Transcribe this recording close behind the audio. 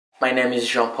My name is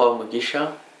Jean-Paul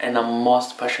Mugisha, and I'm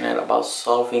most passionate about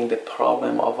solving the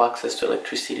problem of access to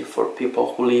electricity for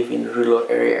people who live in rural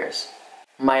areas.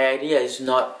 My idea is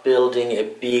not building a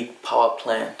big power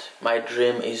plant. My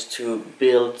dream is to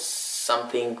build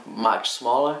something much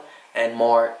smaller and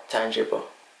more tangible.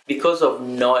 Because of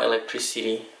no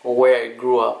electricity, where I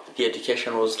grew up, the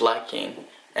education was lacking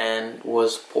and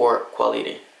was poor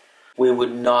quality. We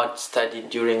would not study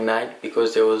during night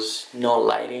because there was no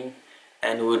lighting,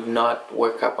 and would not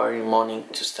wake up early morning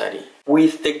to study.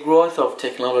 With the growth of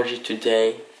technology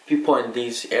today, people in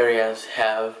these areas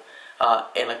have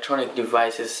electronic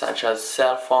devices such as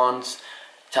cell phones,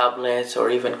 tablets, or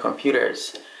even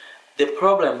computers. The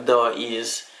problem though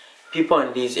is people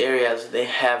in these areas, they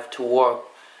have to walk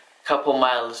a couple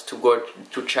miles to go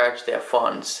to charge their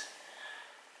phones,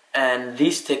 and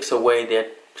this takes away their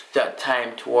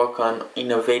time to work on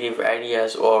innovative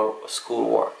ideas or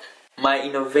schoolwork. My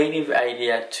innovative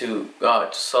idea to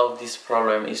solve this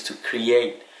problem is to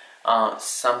create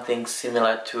something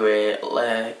similar to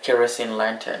a kerosene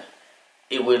lantern.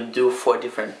 It will do 4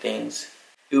 different things.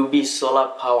 It will be solar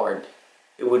powered.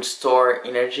 It would store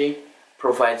energy,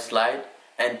 provides light,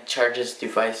 and charges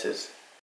devices.